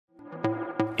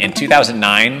In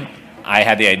 2009, I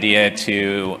had the idea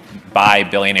to buy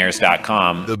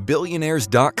billionaires.com. The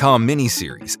Billionaires.com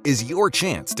miniseries is your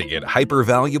chance to get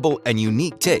hyper-valuable and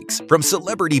unique takes from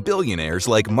celebrity billionaires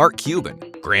like Mark Cuban,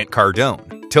 Grant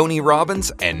Cardone, Tony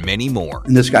Robbins, and many more.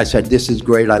 And this guy said, "This is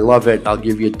great. I love it. I'll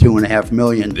give you $2.5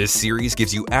 million." This series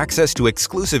gives you access to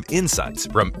exclusive insights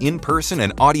from in-person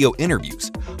and audio interviews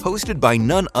hosted by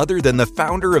none other than the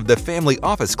founder of the Family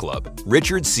Office Club,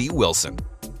 Richard C. Wilson.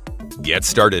 Get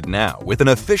started now with an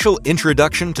official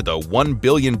introduction to the $1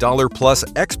 billion plus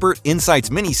Expert Insights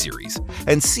miniseries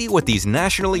and see what these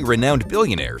nationally renowned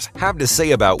billionaires have to say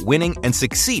about winning and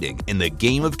succeeding in the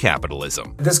game of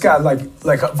capitalism. This guy,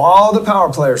 like of all the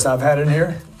power players I've had in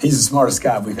here, he's the smartest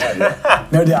guy we've had here.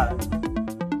 No doubt.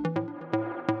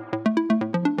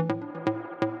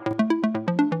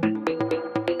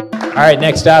 All right,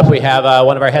 next up we have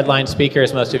one of our headline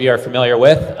speakers most of you are familiar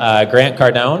with, Grant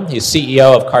Cardone. He's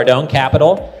CEO of Cardone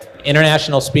Capital,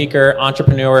 international speaker,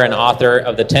 entrepreneur, and author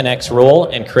of the 10X Rule,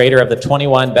 and creator of the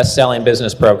 21 best-selling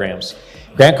business programs.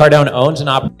 Grant Cardone owns and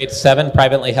operates 7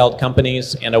 privately held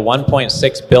companies and a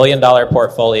 $1.6 billion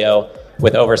portfolio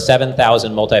with over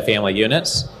 7,000 multifamily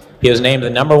units. He was named the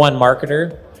 #1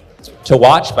 marketer to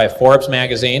watch by Forbes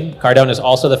magazine. Cardone is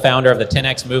also the founder of the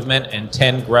 10X Movement and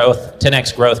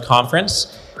 10X Growth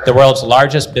Conference, the world's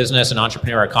largest business and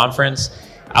entrepreneur conference.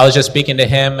 I was just speaking to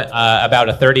him about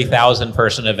a 30,000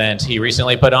 person event he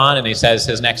recently put on, and he says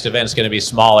his next event is going to be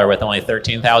smaller with only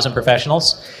 13,000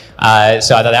 professionals. So I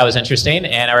thought that was interesting,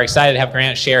 and we're excited to have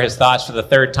Grant share his thoughts for the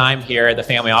 3rd time here at the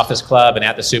Family Office Club and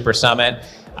at the Super Summit.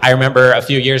 I remember a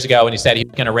few years ago when he said he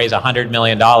was going to raise $100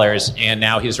 million, and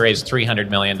now he's raised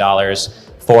 $300 million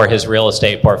for his real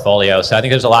estate portfolio. So I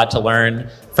think there's a lot to learn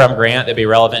from Grant that'd be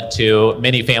relevant to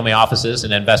many family offices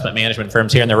and investment management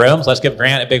firms here in the room. So let's give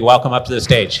Grant a big welcome up to the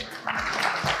stage.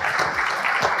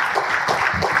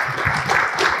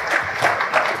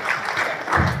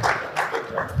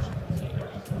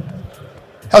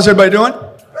 How's everybody doing?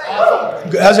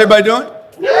 How's everybody doing?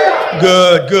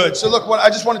 Good. So look, I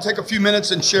just want to take a few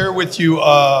minutes and share with you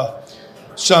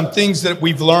some things that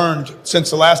we've learned since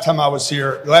the last time I was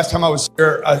here. The last time I was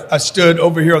here, I stood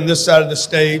over here on this side of the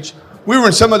stage. We were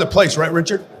in some other place, right,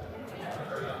 Richard?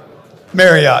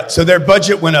 Marriott. So their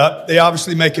budget went up. They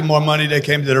obviously making more money. They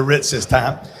came to the Ritz this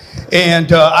time.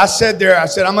 And I said,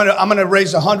 I'm gonna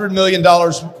raise $100 million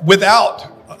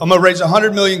I'm gonna raise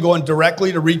 $100 million going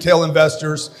directly to retail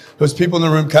investors. Those people in the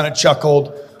room kind of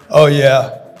chuckled. Oh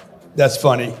yeah. That's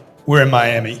funny. We're in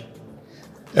Miami.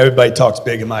 Everybody talks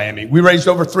big in Miami. We raised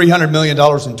over $300 million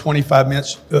in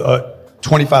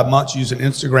 25 months using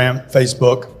Instagram,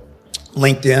 Facebook,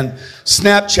 LinkedIn,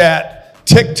 Snapchat,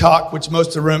 TikTok, which most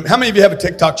of the room. How many of you have a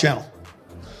TikTok channel?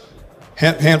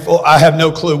 Handful. I have no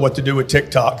clue what to do with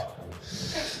TikTok.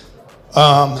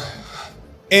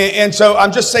 And so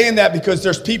I'm just saying that because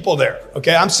there's people there,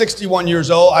 okay? I'm 61 years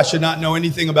old. I should not know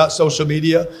anything about social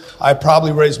media. I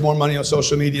probably raised more money on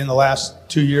social media in the last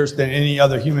 2 years than any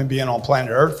other human being on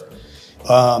planet Earth.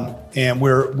 And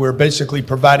we're basically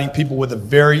providing people with a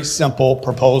very simple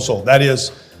proposal. That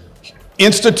is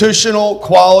institutional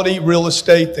quality real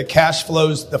estate that cash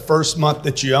flows the first month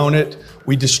that you own it.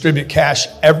 We distribute cash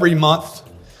every month.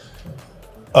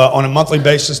 On a monthly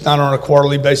basis, not on a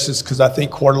quarterly basis, because I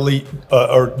think quarterly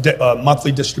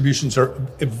monthly distributions are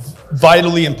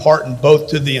vitally important both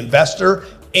to the investor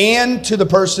and to the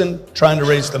person trying to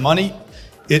raise the money.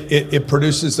 It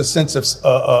produces a sense of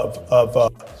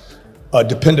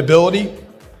dependability.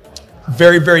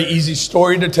 Very, very easy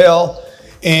story to tell.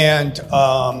 And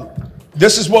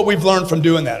this is what we've learned from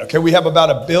doing that. Okay, we have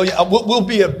about $1 billion. We'll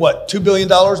be at what, $2 billion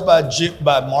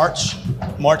by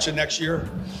March of next year.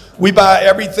 We buy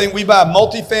everything. We buy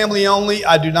multifamily only.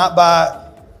 I do not buy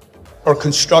or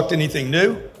construct anything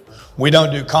new. We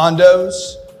don't do condos.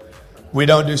 We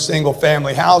don't do single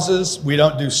family houses. We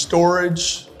don't do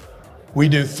storage. We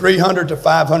do 300 to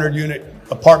 500 unit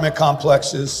apartment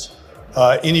complexes,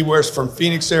 anywhere from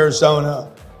Phoenix, Arizona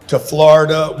to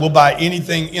Florida. We'll buy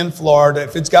anything in Florida.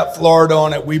 If it's got Florida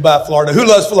on it, we buy Florida. Who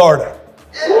loves Florida?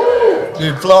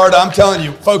 Dude, Florida, I'm telling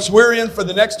you, folks, we're in for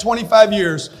the next 25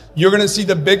 years. You're going to see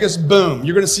the biggest boom.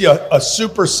 You're going to see a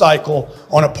super cycle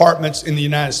on apartments in the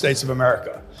United States of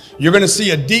America. You're going to see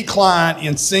a decline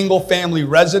in single family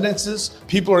residences.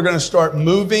 People are going to start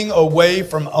moving away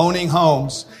from owning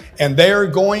homes, and they are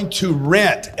going to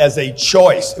rent as a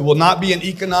choice. It will not be an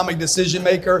economic decision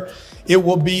maker. It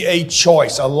will be a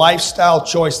choice, a lifestyle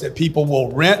choice that people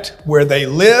will rent where they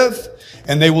live,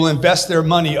 and they will invest their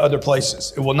money other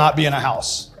places. It will not be in a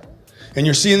house. And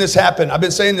you're seeing this happen. I've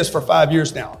been saying this for 5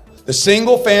 years now. The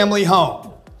single family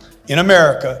home in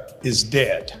America is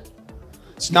dead.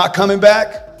 It's not coming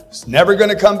back. It's never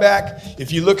going to come back.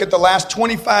 If you look at the last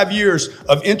 25 years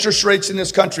of interest rates in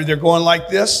this country, they're going like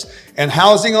this, and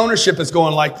housing ownership is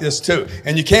going like this too.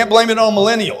 And you can't blame it on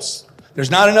millennials.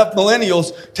 There's not enough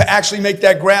millennials to actually make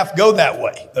that graph go that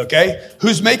way, okay?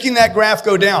 Who's making that graph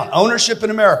go down? Ownership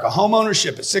in America, home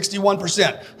ownership at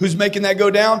 61%. Who's making that go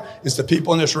down? It's the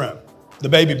people in this room, the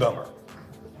baby boomer.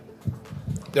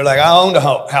 They're like, I owned a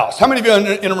house. How many of you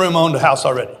in a room owned a house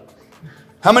already?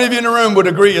 How many of you in the room would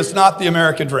agree it's not the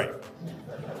American dream?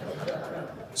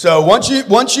 So once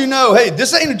you know, hey,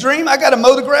 this ain't a dream, I got to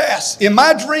mow the grass. In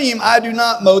my dream, I do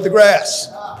not mow the grass.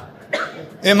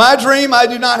 In my dream, I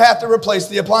do not have to replace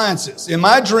the appliances. In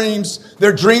my dreams,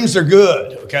 their dreams are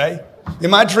good, okay? In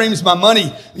my dreams, my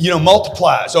money,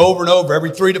 multiplies over and over.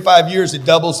 Every 3 to 5 years, it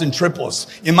doubles and triples.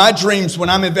 In my dreams, when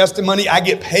I'm investing money, I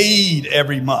get paid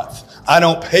every month. I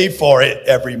don't pay for it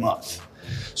every month.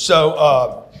 So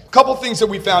a couple things that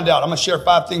we found out. I'm going to share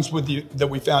 5 things with you that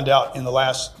we found out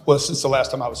since the last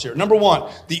time I was here. Number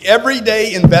 1, the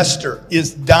everyday investor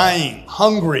is dying,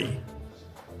 hungry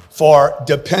for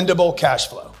dependable cash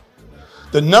flow.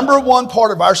 The number 1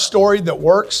 part of our story that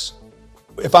works,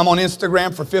 if I'm on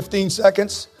Instagram for 15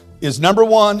 seconds, is number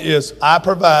 1 is I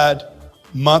provide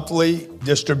monthly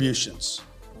distributions.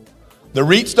 The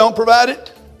REITs don't provide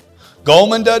it.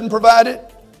 Goldman doesn't provide it.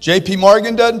 JP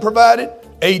Morgan doesn't provide it.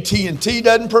 AT&T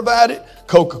doesn't provide it.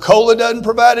 Coca-Cola doesn't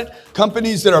provide it.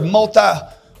 Companies that are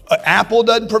Apple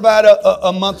doesn't provide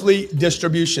a monthly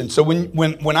distribution. So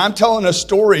when I'm telling a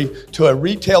story to a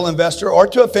retail investor or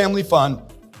to a family fund,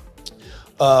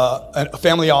 a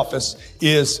family office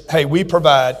is, hey, we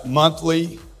provide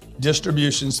monthly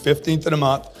distributions, 15th of the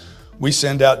month. We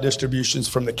send out distributions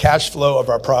from the cash flow of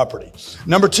our property.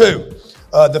 Number 2,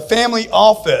 your family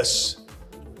office,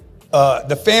 how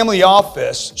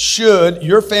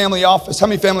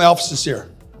many family offices here?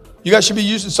 You guys should be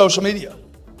using social media.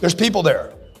 There's people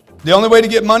there. The only way to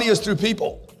get money is through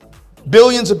people.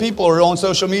 Billions of people are on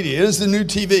social media. It is the new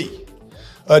TV.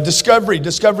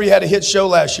 Discovery had a hit show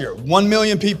last year. 1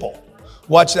 million people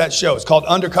watched that show. It's called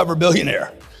Undercover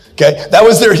Billionaire. Okay, that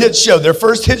was their hit show. Their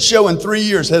first hit show in 3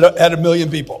 years had 1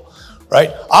 million people,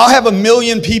 right? I'll have 1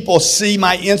 million people see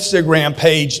my Instagram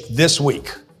page this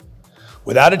week.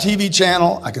 Without a TV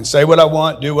channel, I can say what I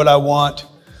want, do what I want.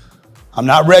 I'm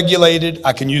not regulated.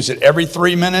 I can use it every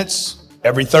 3 minutes.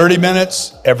 Every 30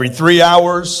 minutes, every 3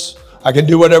 hours, I can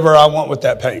do whatever I want with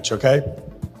that page, okay?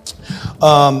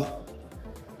 By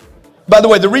the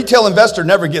way, the retail investor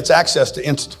never gets access to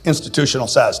institutional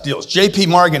size deals. JP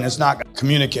Morgan is not going to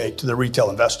communicate to the retail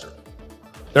investor.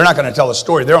 They're not going to tell a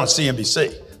story. They're on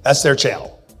CNBC. That's their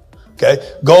channel, okay?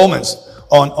 Goldman's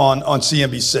on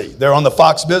CNBC. They're on the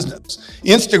Fox Business.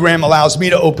 Instagram allows me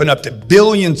to open up to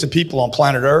billions of people on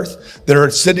planet Earth that are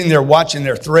sitting there watching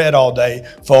their thread all day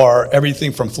for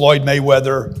everything from Floyd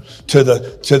Mayweather to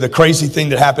the crazy thing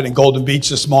that happened in Golden Beach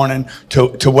this morning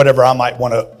to whatever I might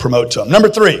want to promote to them. Number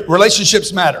 3,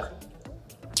 relationships matter.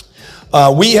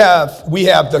 We have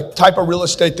the type of real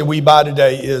estate that we buy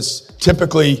today is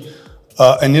typically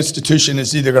an institution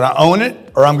is either going to own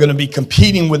it or I'm going to be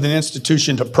competing with an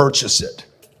institution to purchase it.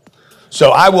 So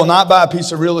I will not buy a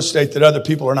piece of real estate that other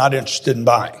people are not interested in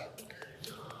buying.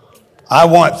 I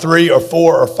want 3 or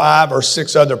 4 or 5 or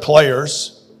 6 other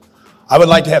players. I would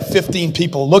like to have 15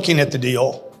 people looking at the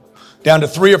deal, down to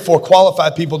 3 or 4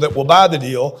 qualified people that will buy the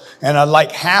deal, and I'd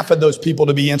like half of those people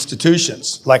to be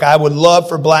institutions. Like I would love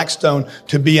for Blackstone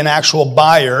to be an actual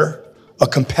buyer, a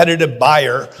competitive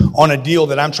buyer on a deal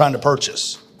that I'm trying to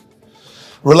purchase.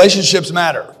 Relationships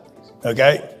matter,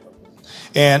 okay?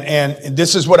 And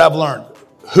this is what I've learned.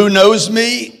 Who knows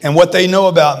me and what they know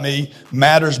about me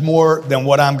matters more than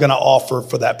what I'm going to offer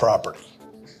for that property.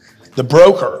 The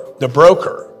broker,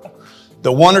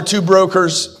 the 1 or 2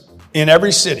 brokers in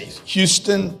every city,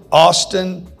 Houston,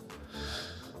 Austin,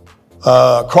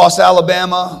 across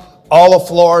Alabama, all of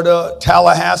Florida.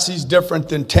 Tallahassee's different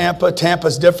than Tampa.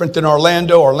 Tampa's different than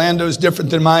Orlando. Orlando's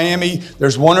different than Miami.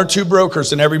 There's 1 or 2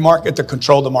 brokers in every market that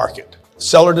control the market.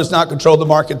 Seller does not control the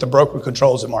market. The broker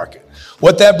controls the market.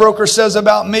 What that broker says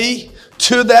about me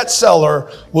to that seller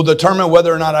will determine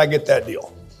whether or not I get that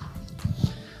deal.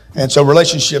 And so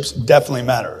relationships definitely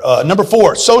matter. Number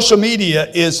 4, social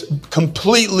media is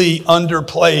completely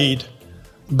underplayed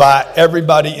by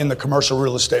everybody in the commercial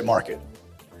real estate market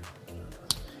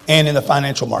and in the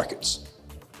financial markets.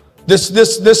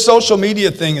 This social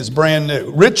media thing is brand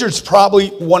new. Richard's probably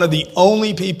one of the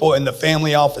only people in the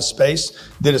family office space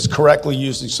that is correctly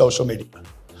using social media.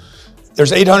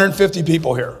 There's 850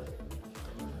 people here.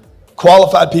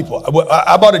 Qualified people.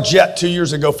 I bought a jet 2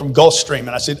 years ago from Gulfstream,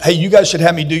 and I said, hey, you guys should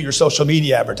have me do your social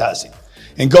media advertising.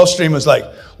 And Gulfstream was like,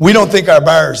 we don't think our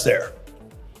buyer's there.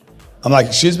 I'm like,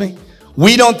 excuse me?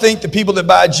 We don't think the people that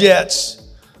buy jets,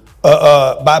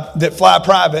 that fly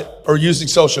private are using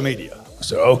social media. I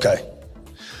said, okay.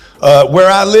 Where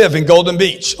I live in Golden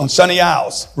Beach on Sunny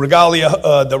Isles,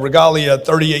 the Regalia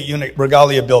 38 unit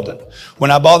Regalia building. When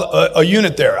I bought a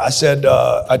unit there, I said,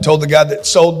 I told the guy that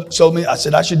sold me, I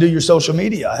said, I should do your social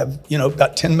media. I have,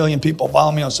 about 10 million people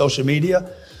follow me on social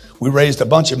media. We raised a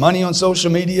bunch of money on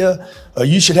social media.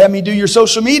 You should have me do your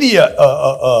social media.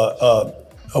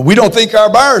 We don't think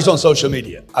our buyer's on social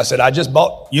media. I said, I just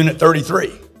bought unit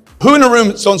 33. Who in the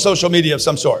room is on social media of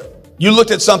some sort? You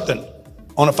looked at something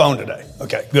on a phone today.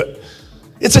 Okay, good.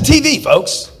 It's a TV,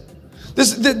 folks.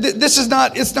 This is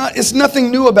not, it's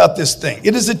nothing new about this thing.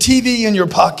 It is a TV in your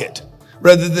pocket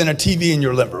rather than a TV in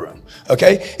your living room.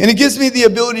 Okay? And it gives me the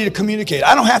ability to communicate.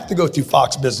 I don't have to go through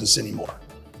Fox Business anymore.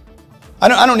 I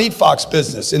don't need Fox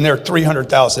Business and their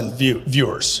 300,000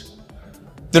 viewers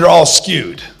that are all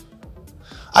skewed.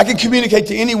 I can communicate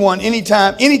to anyone,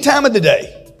 anytime, any time of the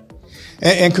day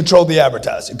and control the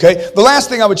advertising, okay? The last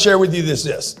thing I would share with you is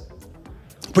this.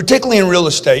 Particularly in real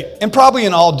estate and probably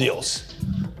in all deals,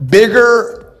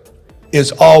 bigger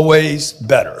is always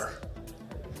better.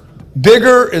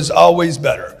 Bigger is always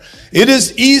better. It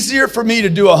is easier for me to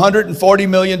do a $140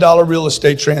 million real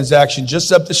estate transaction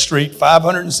just up the street,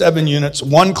 507 units,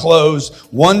 one close,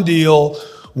 one deal,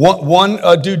 one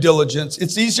due diligence.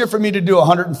 It's easier for me to do a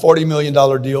 $140 million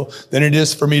deal than it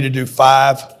is for me to do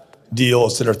 5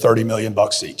 deals that are $30 million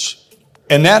each.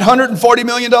 And that $140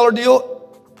 million deal,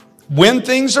 when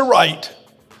things are right,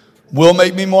 will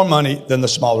make me more money than the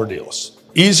smaller deals.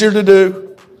 Easier to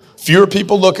do, fewer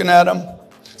people looking at them.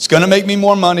 It's going to make me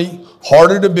more money,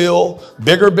 harder to build,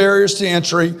 bigger barriers to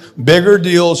entry, bigger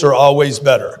deals are always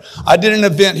better. I did an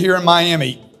event here in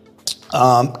Miami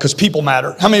because people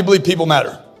matter. How many believe people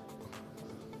matter?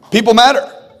 People matter.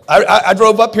 I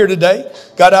drove up here today,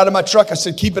 got out of my truck. I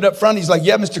said, keep it up front. He's like,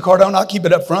 yeah, Mr. Cardone, I'll keep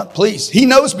it up front, please. He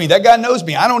knows me. That guy knows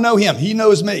me. I don't know him. He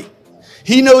knows me.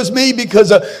 He knows me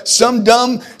because of some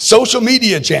dumb social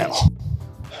media channel.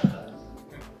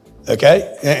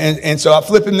 Okay? And so I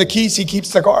flip him the keys. He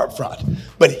keeps the car up front.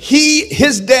 But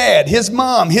his dad, his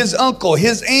mom, his uncle,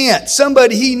 his aunt,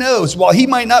 somebody he knows, while he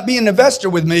might not be an investor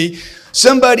with me,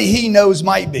 somebody he knows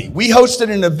might be. We hosted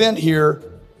an event here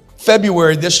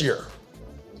February this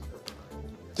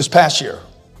past year,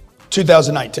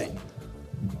 2019.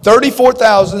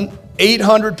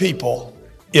 34,800 people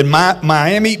in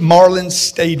Miami Marlins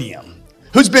Stadium.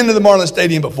 Who's been to the Marlins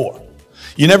Stadium before?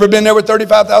 You never been there with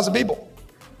 35,000 people?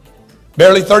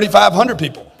 Barely 3,500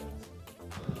 people.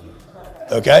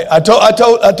 Okay, I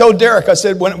told Derek, I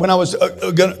said when I was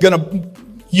gonna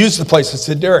use the place, I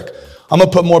said, Derek, I'm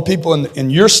gonna put more people in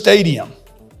your stadium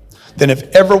than have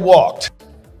ever walked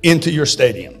into your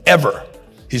stadium, ever.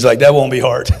 He's like, that won't be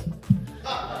hard.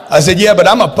 I said, yeah, but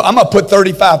I'm gonna put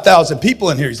 35,000 people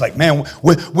in here. He's like, man,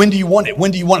 when do you want it?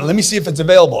 When do you want it? Let me see if it's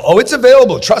available. Oh, it's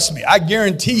available. Trust me. I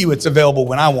guarantee you it's available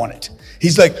when I want it.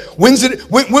 He's like,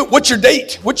 what's your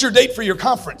date? What's your date for your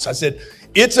conference? I said,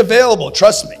 it's available.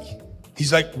 Trust me.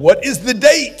 He's like, what is the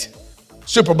date?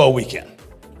 Super Bowl weekend.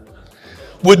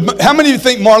 How many of you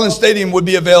think Marlins Stadium would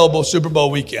be available Super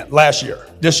Bowl weekend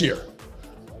this year?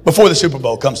 Before the Super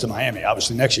Bowl comes to Miami.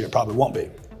 Obviously next year it probably won't be.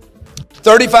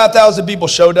 35,000 people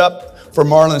showed up for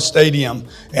Marlins Stadium,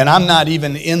 and I'm not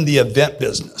even in the event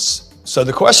business. So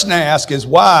the question I ask is,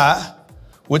 why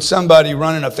would somebody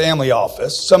running a family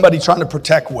office, somebody trying to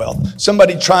protect wealth,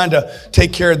 somebody trying to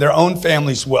take care of their own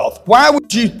family's wealth, why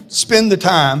would you spend the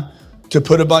time to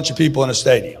put a bunch of people in a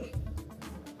stadium?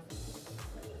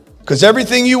 Because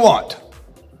everything you want,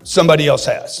 somebody else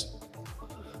has.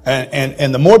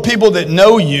 And the more people that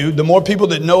know you, the more people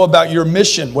that know about your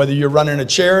mission, whether you're running a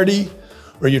charity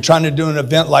or you're trying to do an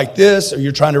event like this, or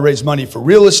you're trying to raise money for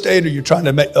real estate, or you're trying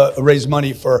to raise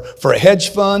money for a hedge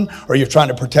fund, or you're trying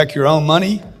to protect your own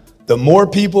money, the more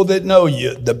people that know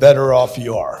you, the better off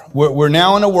you are. We're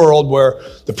now in a world where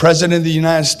the President of the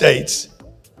United States,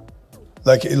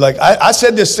 like I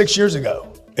said this 6 years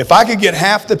ago, if I could get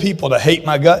half the people to hate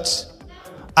my guts,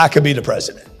 I could be the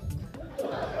president.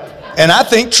 And I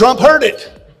think Trump heard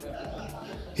it.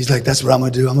 He's like, that's what I'm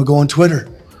going to do. I'm going to go on Twitter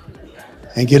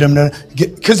and get them to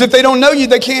because if they don't know you,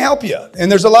 they can't help you. And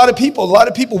there's a lot of people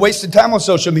wasting time on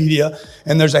social media.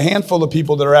 And there's a handful of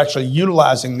people that are actually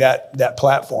utilizing that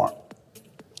platform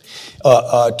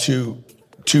to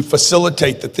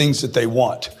facilitate the things that they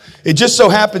want. It just so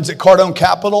happens at Cardone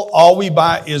Capital, all we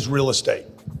buy is real estate.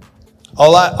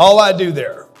 All I do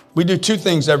there, we do 2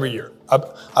 things every year.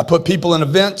 I put people in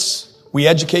events. We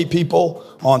educate people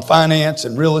on finance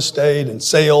and real estate and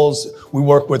sales. We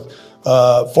work with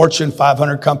Fortune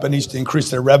 500 companies to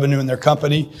increase their revenue in their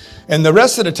company. And the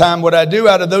rest of the time, what I do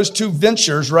out of those two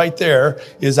ventures right there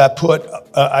is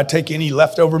I take any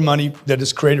leftover money that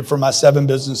is created from my 7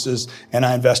 businesses and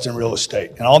I invest in real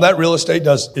estate. And all that real estate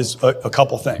does is a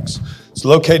couple things. It's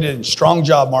located in strong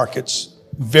job markets,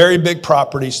 very big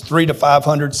properties, 300 to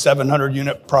 500, 700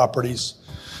 unit properties.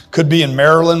 Could be in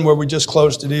Maryland where we just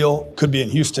closed a deal. Could be in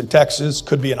Houston, Texas.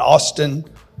 Could be in Austin.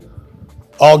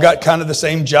 All got kind of the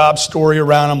same job story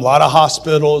around them. A lot of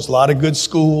hospitals, a lot of good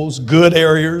schools, good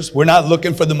areas. We're not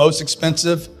looking for the most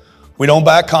expensive. We don't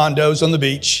buy condos on the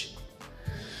beach.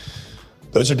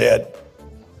 Those are dead.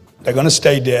 They're going to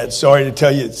stay dead. Sorry to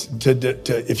tell you,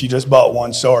 if you just bought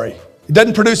one, sorry. It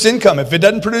doesn't produce income. If it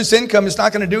doesn't produce income, it's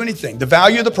not going to do anything. The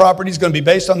value of the property is going to be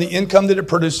based on the income that it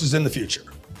produces in the future.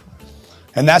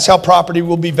 And that's how property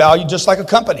will be valued, just like a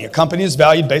company. A company is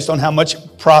valued based on how much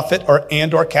profit or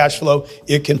cash flow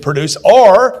it can produce.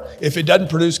 Or, if it doesn't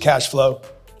produce cash flow,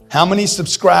 how many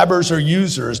subscribers or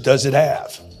users does it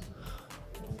have?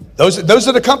 Those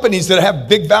are the companies that have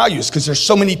big values because there's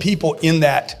so many people in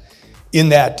that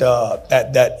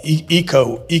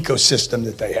ecosystem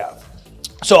that they have.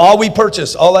 So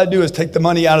all I do is take the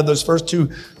money out of those first two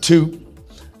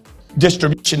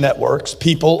distribution networks,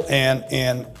 people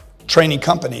and training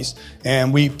companies,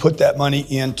 and we put that money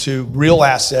into real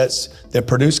assets that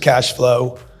produce cash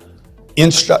flow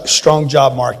in strong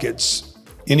job markets,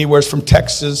 anywhere from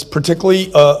Texas,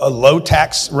 particularly a low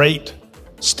tax rate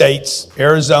states,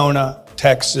 Arizona,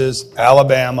 Texas,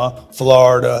 Alabama,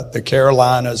 Florida, the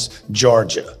Carolinas,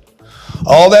 Georgia.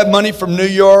 All that money from New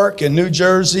York and New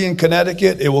Jersey and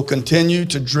Connecticut, it will continue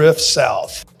to drift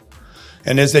south.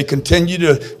 And as they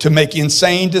continue to make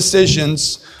insane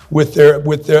decisions with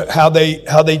their how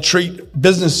they treat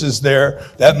businesses there,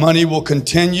 that money will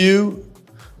continue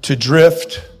to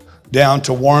drift down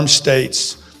to warm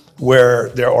states where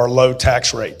there are low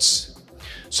tax rates.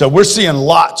 So we're seeing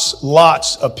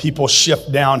lots of people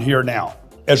shift down here now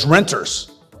as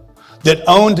renters that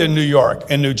owned in New York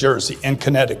and New Jersey and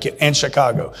Connecticut and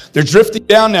Chicago. They're drifting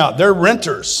down now. They're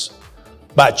renters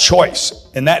by choice.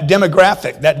 And that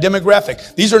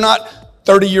demographic, these are not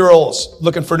 30-year-olds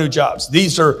looking for new jobs.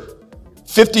 These are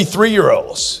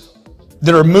 53-year-olds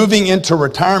that are moving into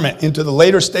retirement, into the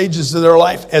later stages of their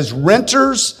life as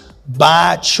renters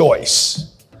by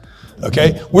choice.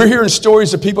 Okay? We're hearing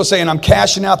stories of people saying, I'm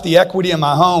cashing out the equity in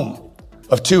my home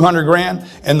of $200,000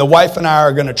 and the wife and I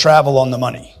are going to travel on the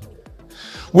money.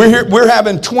 We're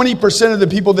having 20% of the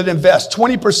people that invest,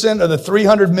 20% of the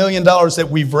 $300 million that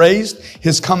we've raised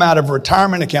has come out of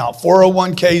retirement account,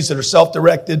 401ks that are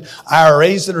self-directed,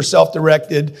 IRAs that are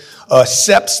self-directed,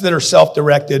 SEPs that are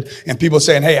self-directed, and people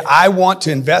saying, hey, I want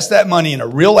to invest that money in a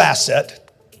real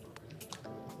asset,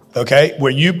 okay,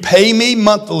 where you pay me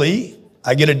monthly,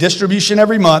 I get a distribution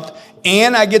every month,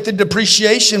 and I get the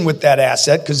depreciation with that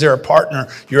asset because they're a partner.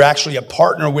 You're actually a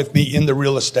partner with me in the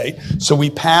real estate. So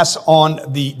we pass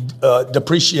on the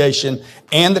depreciation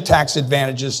and the tax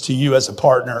advantages to you as a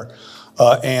partner.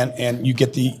 And you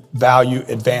get the value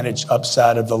advantage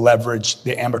upside of the leverage,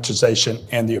 the amortization,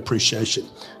 and the appreciation.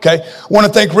 Okay. I want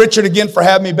to thank Richard again for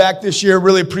having me back this year.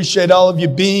 Really appreciate all of you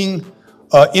being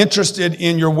interested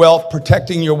in your wealth,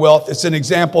 protecting your wealth. It's an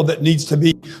example that needs to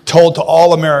be told to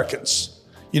all Americans.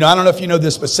 You know, I don't know if you know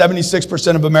this, but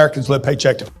 76% of Americans live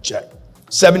paycheck to paycheck.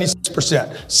 76%.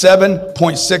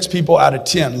 7.6 people out of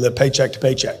 10 live paycheck to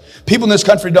paycheck. People in this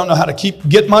country don't know how to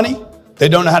get money. They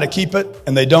don't know how to keep it,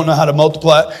 and they don't know how to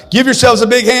multiply it. Give yourselves a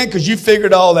big hand because you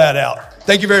figured all that out.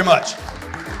 Thank you very much.